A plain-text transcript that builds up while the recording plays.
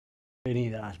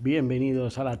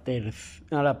Bienvenidos a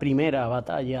la primera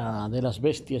batalla de las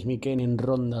bestias Mikene en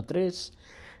ronda 3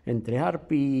 entre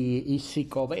Arpi y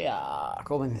Psicobea.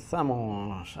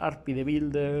 Comenzamos. Arpi de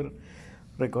Builder,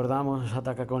 recordamos,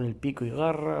 ataca con el pico y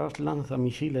garras, lanza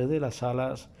misiles de las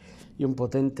alas y un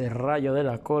potente rayo de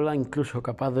la cola, incluso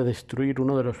capaz de destruir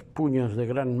uno de los puños de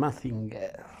Gran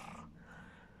Mazinger.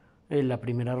 En la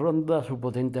primera ronda su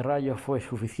potente rayo fue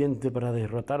suficiente para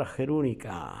derrotar a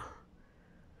Jerúnica.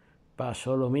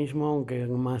 Pasó lo mismo, aunque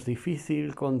más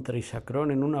difícil, contra Isacrón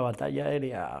en una batalla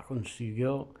aérea.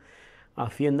 Consiguió,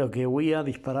 haciendo que huía,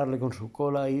 dispararle con su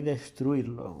cola y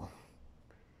destruirlo.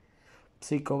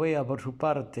 Psicobea, por su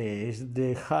parte, es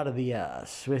de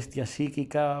Jardias, bestia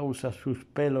psíquica, usa sus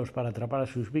pelos para atrapar a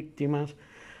sus víctimas,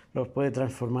 los puede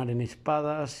transformar en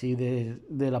espadas y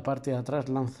de la parte de atrás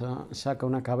saca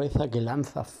una cabeza que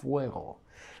lanza fuego.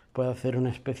 Puede hacer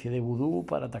una especie de vudú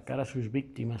para atacar a sus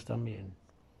víctimas también.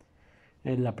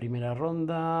 En la primera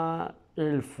ronda,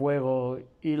 el fuego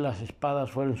y las espadas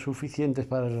fueron suficientes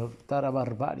para derrotar a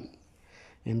Barbari.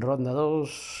 En ronda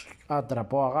 2,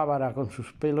 atrapó a Gábara con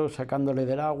sus pelos sacándole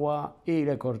del agua y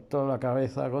le cortó la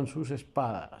cabeza con sus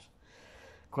espadas.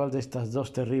 ¿Cuál de estas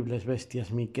dos terribles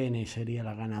bestias Mikene sería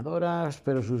la ganadora?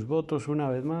 Espero sus votos una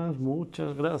vez más.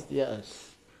 Muchas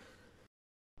gracias.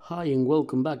 Hi and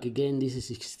welcome back again. This is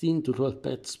 16 to 12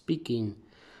 Pet speaking.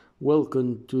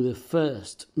 Welcome to the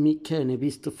first Mikene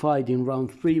BF fight in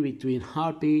round 3 between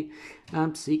Arpi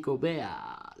and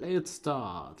Psicobea. Let's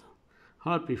start.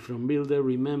 Arpi from Builder,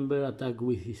 remember, attack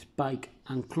with his spike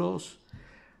and claws,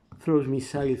 throws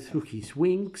missiles through his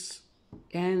wings,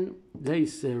 and there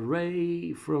is a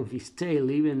ray from his tail,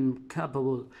 even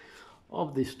capable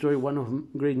of destroying one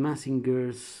of Gran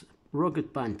Mazinger's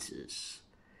rocket punches.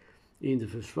 In the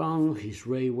first round, his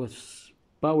ray was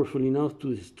powerful enough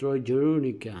to destroy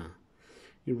Jerúnica.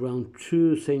 In round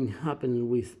 2, same happened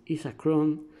with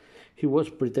Isacrón. He was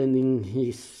pretending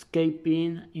he's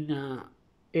escaping in an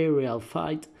aerial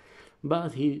fight,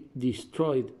 but he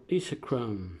destroyed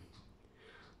Isacrón.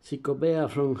 Psicobea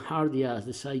from Jardias,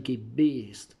 the psychic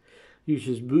beast,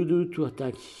 uses voodoo to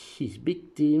attack his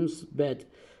victims, but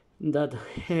that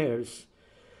hurts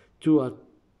to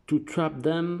trap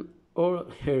them, or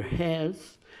her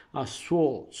heads as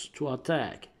swords to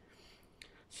attack.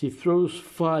 She throws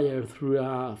fire through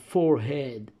a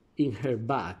forehead in her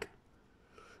back.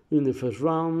 In the first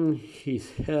round,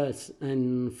 his heads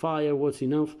and fire was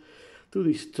enough to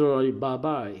destroy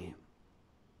Barbari.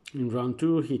 In round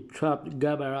 2, he trapped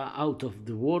Gábara out of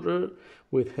the water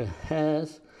with her head,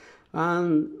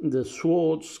 and the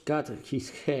swords cut his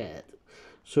head.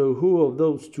 So who of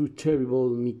those two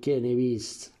terrible Mikene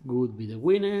beasts would be the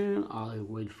winner? I'll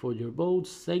wait for your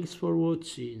votes. Thanks for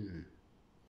watching.